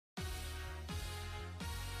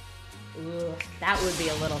Ooh, that would be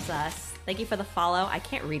a little sus. Thank you for the follow. I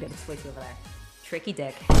can't read it. It's way too over there. Tricky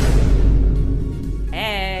dick.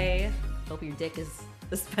 Hey. Hope your dick is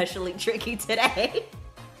especially tricky today.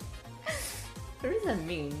 What does that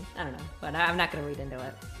mean? I don't know, but I'm not gonna read into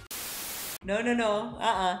it. No, no, no.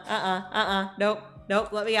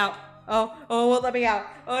 Nope, let me out. Oh, won't let me out.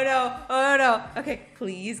 Oh no. Okay,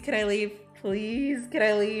 please, can I leave? Please, can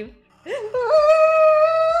I leave?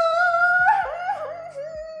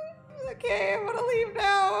 Okay, I'm gonna leave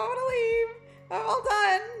now. I'm all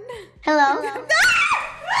done. Hello?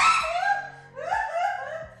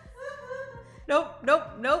 Nope.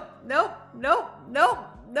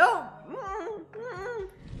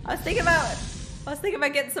 I was thinking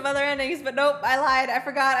about getting some other endings, but nope, I lied. I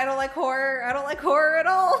forgot. I don't like horror. I don't like horror at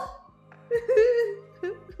all.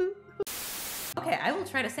 Okay, I will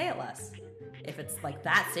try to say it less. If it's like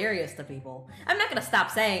that serious to people. I'm not gonna stop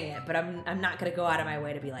saying it, but I'm not gonna go out of my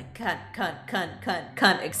way to be like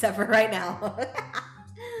cunt, except for right now.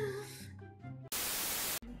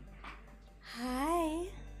 Hi.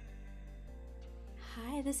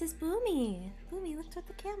 Hi, this is Boomy. Boomy, look toward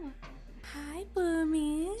the camera. Hi,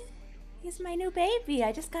 Boomy. He's my new baby.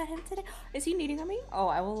 I just got him today. Is he needing on me? Oh,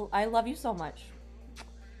 I love you so much.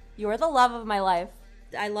 You are the love of my life.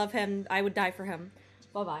 I love him. I would die for him.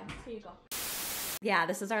 Bye-bye. Here you go. Yeah,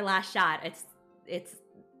 this is our last shot. It's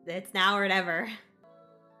now or never.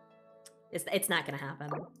 It's not gonna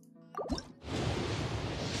happen.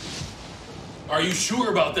 Are you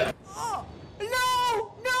sure about that? Oh,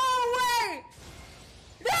 no! No way!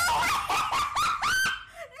 No way!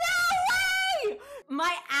 No way!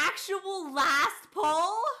 My actual last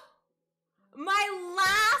pull? My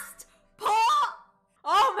last pull?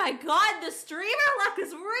 Oh my god, the streamer luck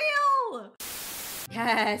is real!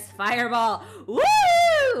 Yes, fireball.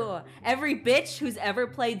 Woo! Every bitch who's ever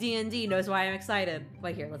played D&D knows why I'm excited.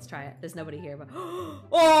 Wait, here, let's try it. There's nobody here, but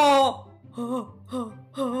oh!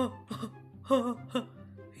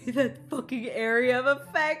 That fucking area of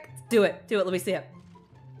effect. Do it, let me see it.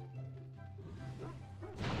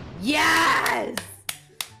 Yes!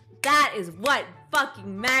 That is what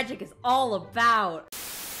fucking magic is all about.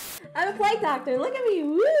 I'm a plague doctor, look at me,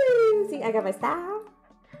 woo! See, I got my style,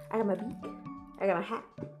 I got my beak, I got my hat.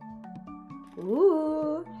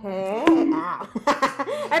 Ooh, hey, ow.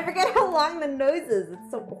 I forget how long the nose is,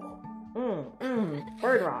 it's so,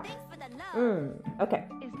 bird rock. Okay,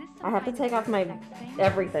 I have to take off my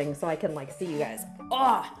everything so I can like see you guys.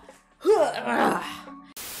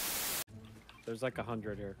 There's like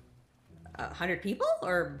 100 here. 100 people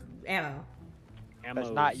or ammo? Ammo.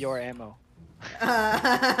 That's not your ammo.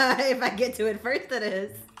 If I get to it first, it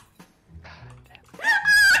is.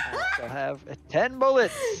 I still have 10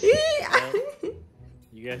 bullets.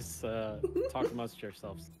 You guys talk amongst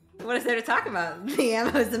yourselves. What is there to talk about? The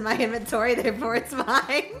ammo's in my inventory, therefore it's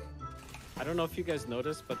mine. I don't know if you guys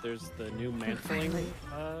noticed, but there's the new mantling.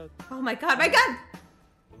 Oh my god, my gun!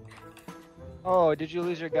 Oh, did you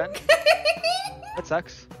lose your gun? That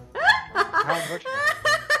sucks. How unfortunate.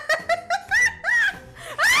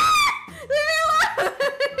 Leave me alone!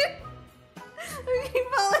 Keep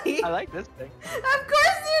following. I like this thing. Of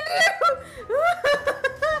course you do!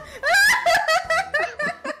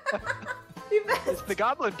 You best. It's the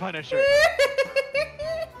Goblin Punisher.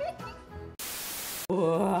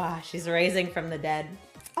 Ooh, she's raising from the dead.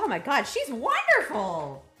 Oh my god, she's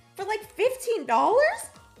wonderful! For like $15?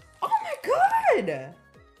 Oh my god!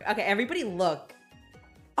 Okay, everybody look.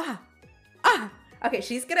 Okay,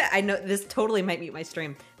 she's gonna, I know this totally might mute my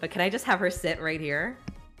stream, but can I just have her sit right here?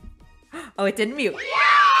 Oh, it didn't mute. Okay,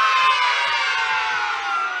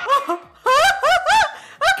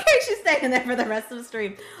 she's staying there for the rest of the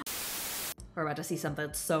stream. We're about to see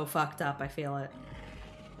something so fucked up, I feel it.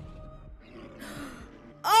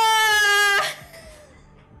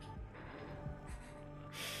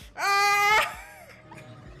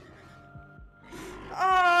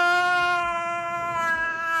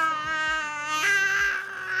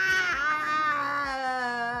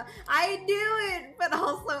 I knew it, but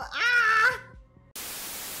also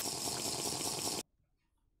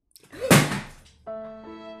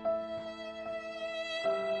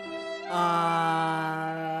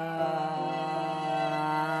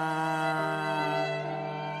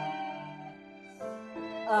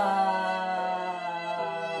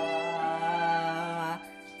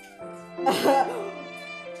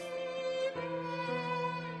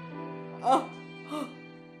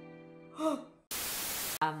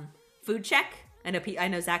food check. I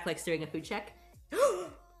know Zach likes doing a food check.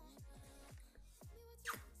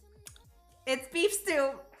 It's beef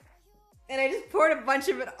stew, and I just poured a bunch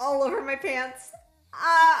of it all over my pants.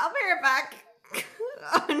 I'll be right back.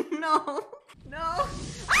 Oh, no. no. No.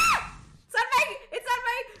 Ah! It's on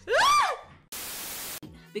my. Ah!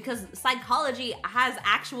 Because psychology has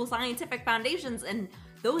actual scientific foundations and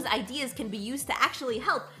those ideas can be used to actually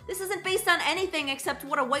help. This isn't based on anything except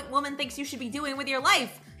what a white woman thinks you should be doing with your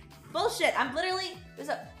life. Bullshit. I'm literally,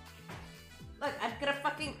 look, I've got a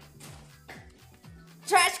fucking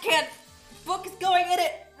trash can. Book is going in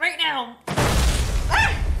it right now.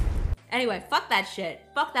 Ah! Anyway, fuck that shit.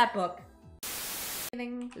 Fuck that book.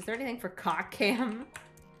 Is there anything for cock cam?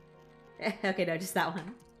 Okay, no, just that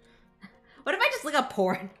one. What if I just look up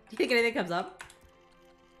porn? Do you think anything comes up?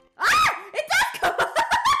 Ah! It does come up!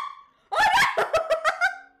 Oh no!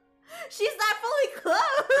 She's not fully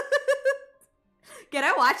clothed! Can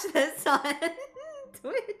I watch this on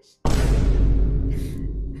Twitch?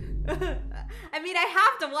 I mean, I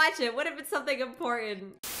have to watch it. What if it's something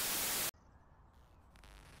important?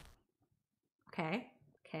 Okay.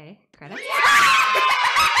 Okay. Credits.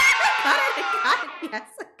 Got it. Yes,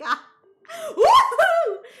 I got it.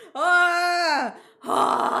 Woohoo! Oh,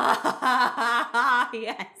 oh,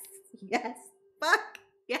 yes, yes, fuck,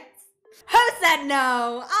 yes. Who said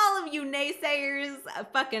no? All of you naysayers,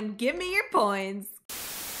 fucking give me your points.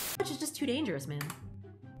 Which is just too dangerous, man.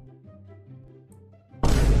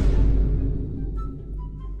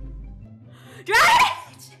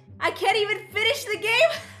 Drive it! I can't even finish the game.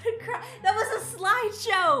 That was a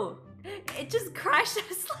slideshow. It just crashed on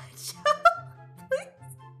a slideshow. Please.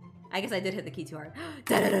 I guess I did hit the key too hard.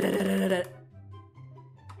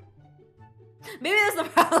 Maybe that's the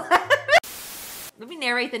problem. Let me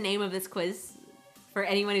narrate the name of this quiz for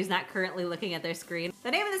anyone who's not currently looking at their screen.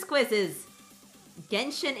 The name of this quiz is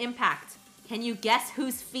Genshin Impact. Can you guess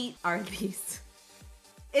whose feet are these?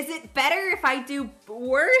 Is it better if I do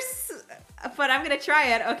worse? But I'm gonna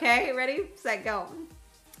try it, okay? Ready, set, go.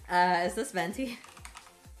 Is this Venti?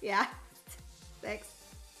 Yeah. Thanks.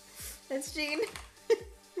 That's Jean.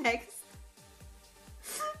 Next.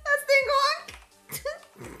 That's Dingong.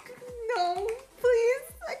 No, please.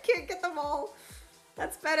 I can't get them all.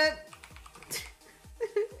 That's Bennett.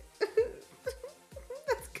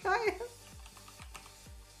 That's Kaya.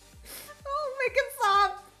 Oh, make it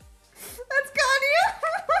stop. That's Kanye.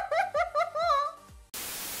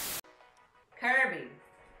 Kirby.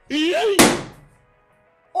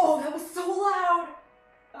 Oh, that was so loud.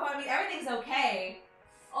 Oh, I mean, everything's okay.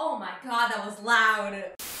 Oh my god, that was loud.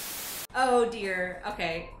 Oh dear.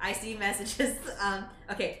 Okay, I see messages.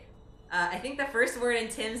 Okay. I think the first word in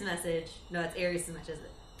Tim's message, no, it's Aries' message.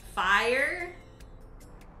 Fire.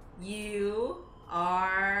 You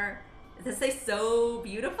are, does it say so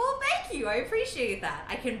beautiful? Thank you, I appreciate that.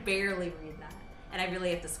 I can barely read that. And I really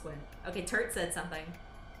have to squint. Okay, Turt said something.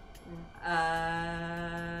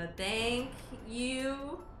 Thank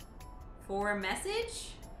you for a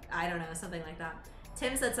message? I don't know, something like that.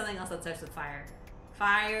 Tim said something else that starts with fire.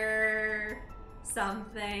 Fire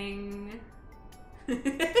something.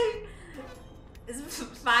 Is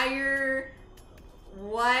fire,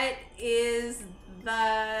 what is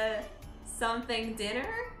the something dinner?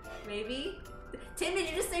 Maybe? Tim, did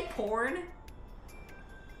you just say porn?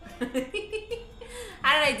 How did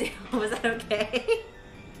I do? Was that okay?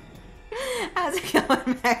 How's it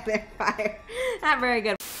going back there, fire? Not very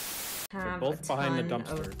good. They're both behind the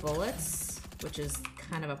dumpster. Of bullets, which is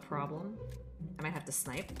kind of a problem. I might have to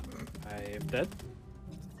snipe. I am dead.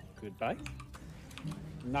 Goodbye.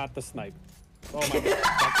 Not the snipe. Oh my god.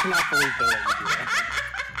 I cannot believe they let you do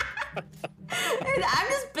that. I'm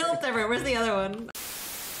just built different. Where's the other one?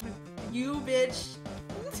 You bitch.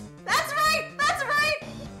 That's right! That's right!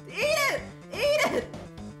 Eat it! Eat it!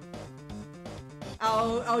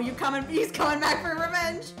 Oh, you coming? He's coming back for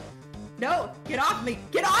revenge. No, get off me!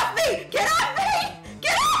 Get off me! Get off me!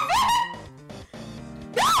 Get off me!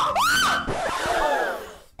 No!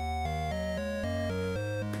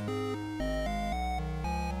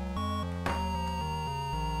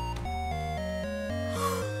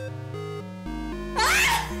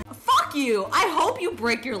 Ah! Fuck you! I hope you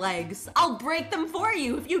break your legs. I'll break them for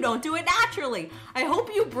you if you don't do it naturally. I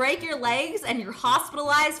hope you break your legs and you're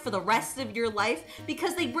hospitalized for the rest of your life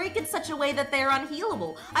because they break in such a way that they're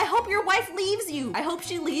unhealable. I hope your wife leaves you. I hope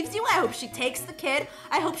she leaves you. I hope she takes the kid.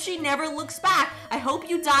 I hope she never looks back. I hope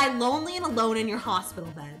you die lonely and alone in your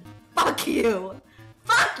hospital bed. Fuck you.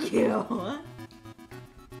 Fuck you.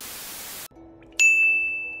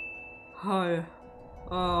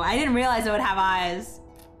 Oh, I didn't realize it would have eyes.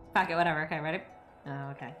 Fuck it, whatever. Okay, ready?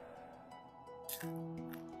 Oh, okay.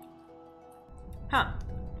 Huh.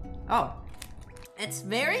 Oh. It's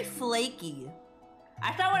very flaky.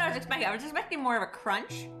 That's not what I was expecting. I was expecting more of a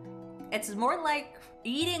crunch. It's more like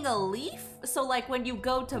eating a leaf. So like when you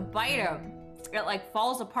go to bite them, It like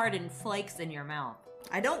falls apart in flakes in your mouth.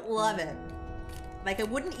 I don't love it. Like, I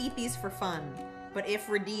wouldn't eat these for fun, but if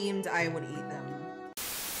redeemed, I would eat them.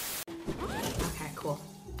 Okay, cool.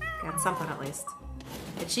 Got something at least.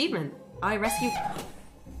 Achievement. I rescued.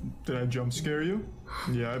 Did I jump scare you?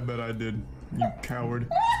 Yeah, I bet I did. You coward.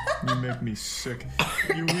 You make me sick.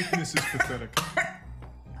 Your weakness is pathetic.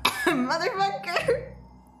 Motherfucker!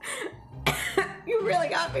 You really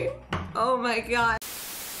got me. Oh my god.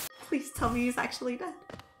 Please tell me he's actually dead.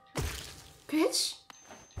 Bitch.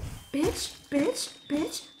 Bitch, bitch,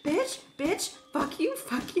 bitch, bitch, bitch. Fuck you,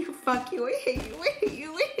 fuck you, fuck you. I hate you, I hate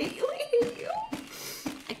you, I hate you, I hate you.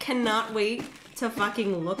 I cannot wait to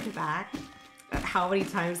fucking look back at how many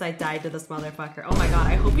times I died to this motherfucker. Oh my god,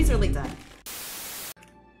 I hope he's really dead.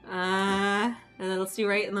 And then let's do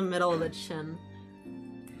right in the middle of the chin.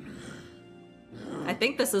 I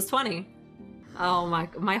think this is 20. Oh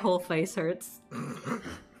my whole face hurts.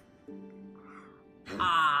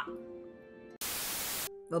 Ah.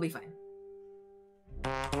 We'll be fine.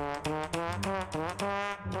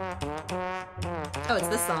 Oh, it's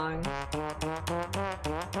this song.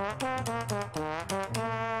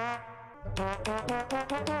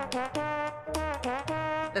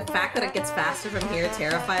 The fact that it gets faster from here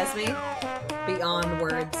terrifies me beyond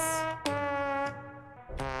words.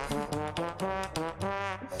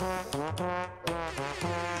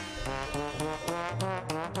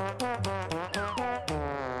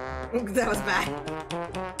 That was bad.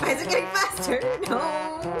 Why is it getting faster? No.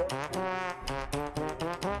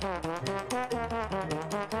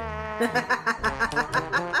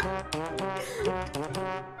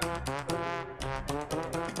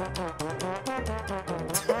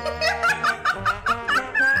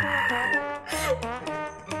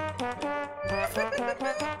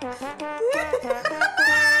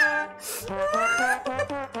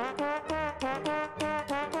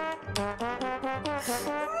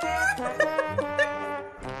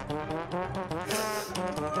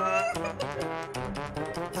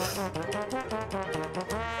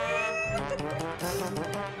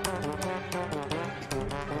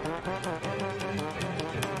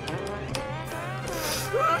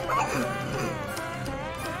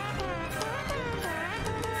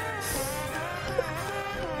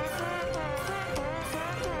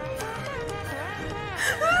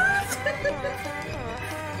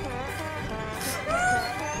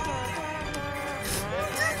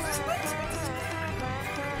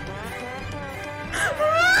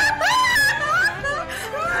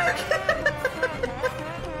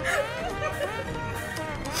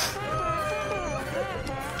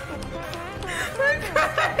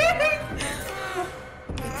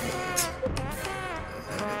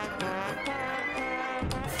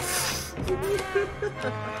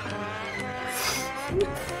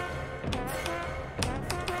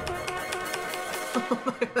 Oh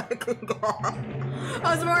my fucking god. Oh,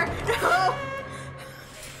 there's more! No!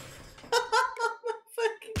 Oh my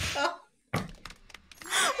fucking god.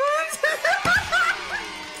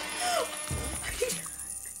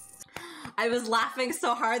 I was laughing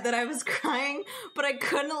so hard that I was crying, but I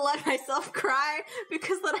couldn't let myself cry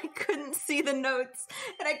because then I couldn't see the notes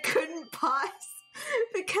and I couldn't pause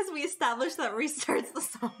because we established that restarts the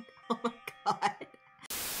song. Oh my god.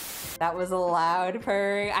 That was a loud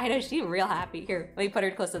purr. I know, she's real happy. Here, let me put her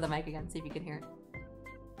close to the mic again, see if you can hear it.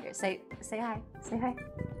 Here, say hi. Say hi.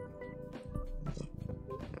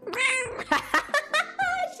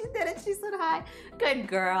 She did it, she said hi. Good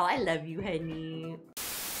girl, I love you, honey.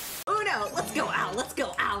 Uno, let's go out, let's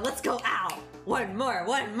go out, let's go out. One more,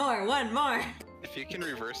 one more, one more. If you can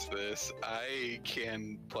reverse this, I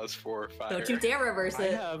can +4 fire. Don't you dare reverse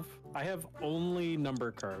it. I have only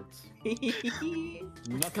number cards.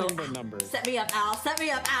 Nothing but numbers. Set me up, Al. Set me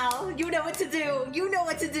up, Al. You know what to do. You know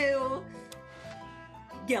what to do.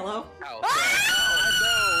 Yellow. Ow,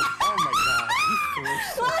 Ah! Oh my god.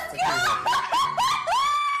 Let's go!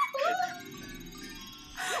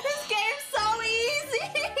 This game's so easy!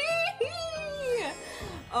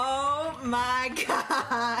 Oh my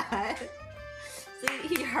god. See,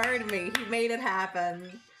 he heard me. He made it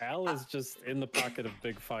happen. Al is just in the pocket of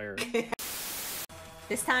Big Fire.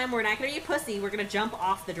 This time, we're not gonna be a pussy. We're gonna jump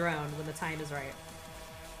off the drone when the time is right.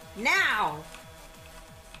 Now!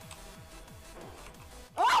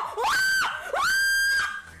 Oh!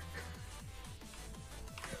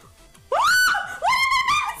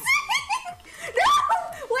 No!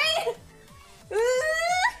 Wait!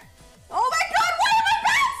 Oh my god, what am I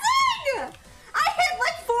bouncing? I hit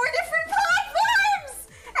like 4 different platforms!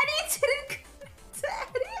 And he didn't connect to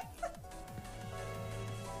anything.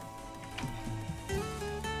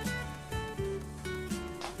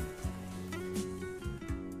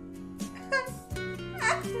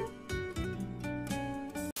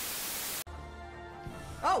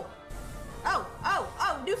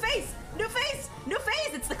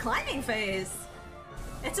 crying face.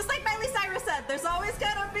 It's just like Miley Cyrus said, there's always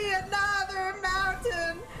gonna be another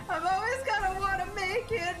mountain. I'm always gonna wanna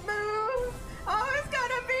make it move. Always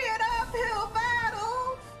gonna be an uphill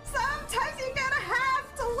battle. Sometimes you're gonna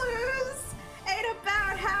have to lose. Ain't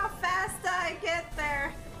about how fast I get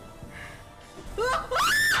there.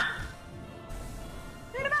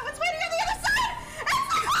 Ain't about what's waiting on the other side.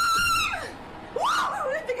 It's like,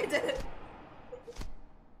 whoa! I think I did it.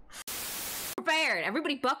 Prepared.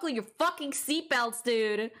 Everybody buckle your fucking seatbelts,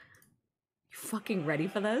 dude. You fucking ready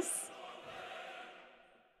for this?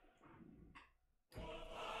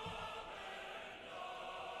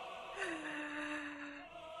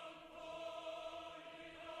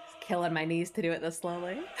 It's killing my knees to do it this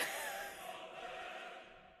slowly.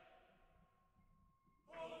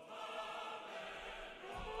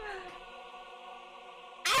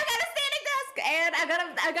 And I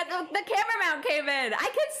got the camera mount came in. I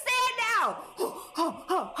can stand now.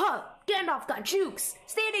 Gandalf got jukes.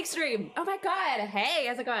 Standing stream. Oh my god. Hey,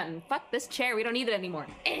 how's it going? Fuck this chair. We don't need it anymore.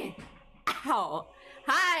 Ow.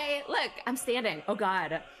 Hi. Look, I'm standing. Oh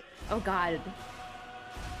god. Oh god.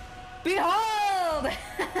 Behold.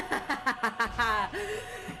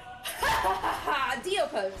 Dio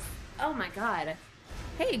pose. Oh my god.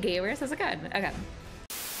 Hey gamers, how's it going? Okay.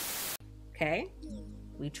 Okay.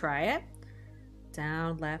 We try it.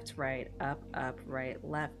 Down, left, right, up, right,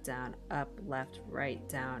 left, down, up, left, right,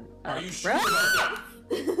 down, up. Are you sure about that?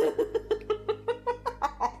 I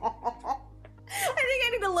think I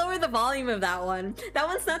need to lower the volume of that one. That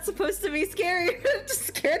one's not supposed to be scary. It just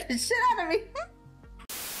scared the shit out of me.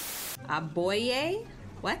 Aboye?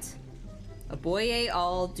 What? Aboye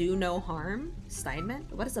all do no harm? Steinman?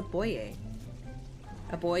 What is aboye?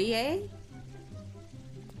 Aboye?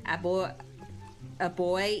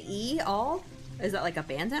 Aboye all? Is that like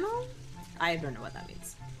abandonal? I don't know what that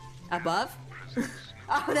means. Above?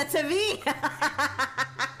 Oh, that's a V!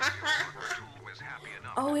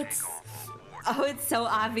 Oh, it's so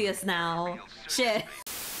obvious now. Shit.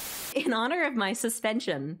 In honor of my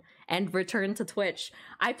suspension and return to Twitch,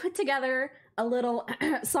 I put together a little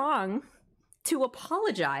song to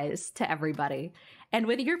apologize to everybody. And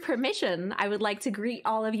with your permission, I would like to greet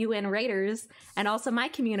all of you in Raiders and also my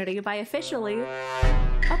community by officially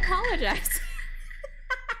apologizing.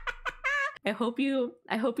 I hope you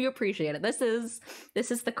appreciate it. This is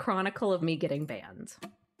the chronicle of me getting banned.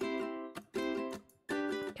 Okay.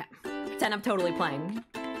 Pretend I'm totally playing.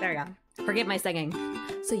 There you go. Forgive my singing.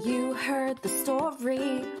 So you heard the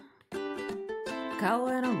story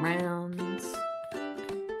going around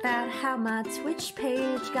about how my Twitch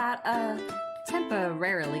page got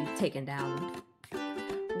temporarily taken down.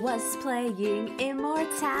 Was playing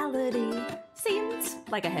Immortality. Seemed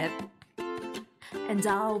like a hit. And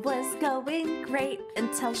all was going great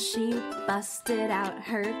until she busted out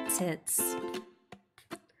her tits.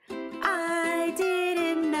 I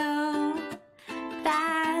didn't know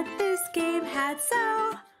that this game had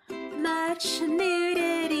so much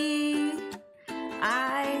nudity.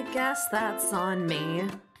 I guess that's on me.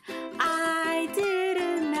 I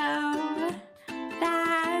didn't know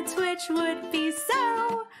that Twitch would be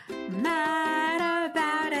so mad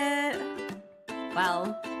about it.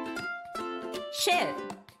 Well, shit,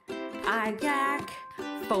 I yak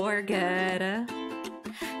for good.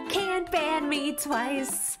 Can't ban me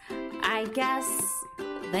twice, I guess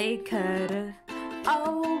they could.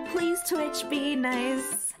 Oh, please Twitch be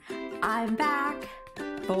nice, I'm back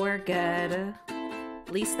for good.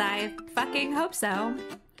 At least I fucking hope so.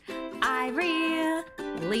 I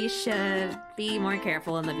really should be more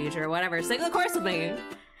careful in the future. Whatever, sing the chorus with me.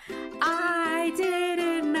 I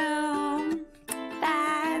didn't know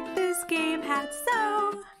that this game had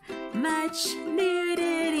so much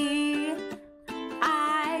nudity.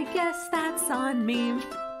 I guess that's on me.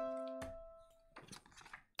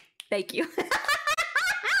 Thank you.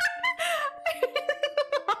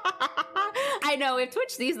 I know, if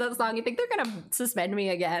Twitch sees that song, you think they're gonna suspend me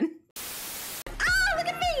again. Oh, look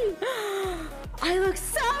at me! I look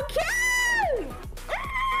so cute!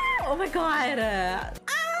 Oh my god.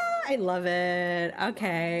 I love it.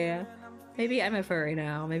 Okay. Maybe I'm a furry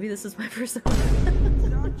now. Maybe this is my persona.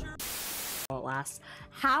 At last.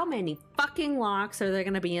 How many fucking locks are there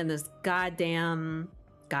gonna be in this goddamn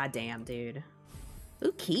dude?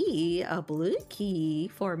 Ooh, key. A blue key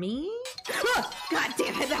for me. Oh, god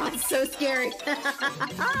damn it, that one's so scary.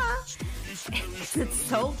 It's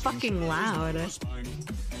so fucking loud.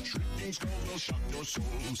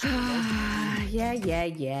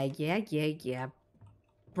 Yeah.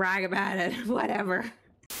 Brag about it. Whatever.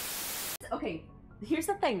 Okay, here's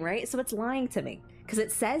the thing, right? So it's lying to me. Because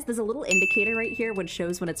it says, there's a little indicator right here which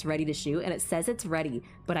shows when it's ready to shoot, and it says it's ready,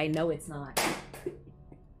 but I know it's not.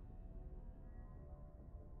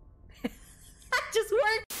 Just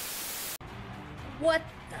worked! What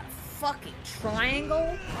the fucking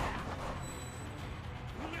triangle?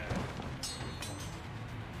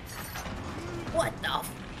 What the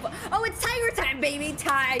oh, it's tiger time, baby!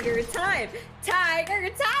 Tiger time! Tiger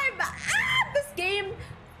time! Ah! This game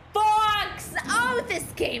fucks! Oh, this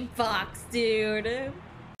game fucks, dude!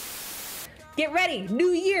 Get ready! New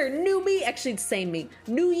year, new me! Actually, it's same me.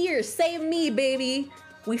 New year, same me, baby!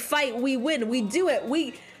 We fight, we win, we do it,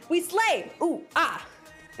 we slay! Ooh, ah!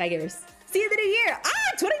 Tigers. See you in the new year!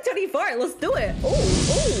 Ah! 2024! Let's do it!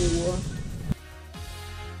 Ooh, ooh!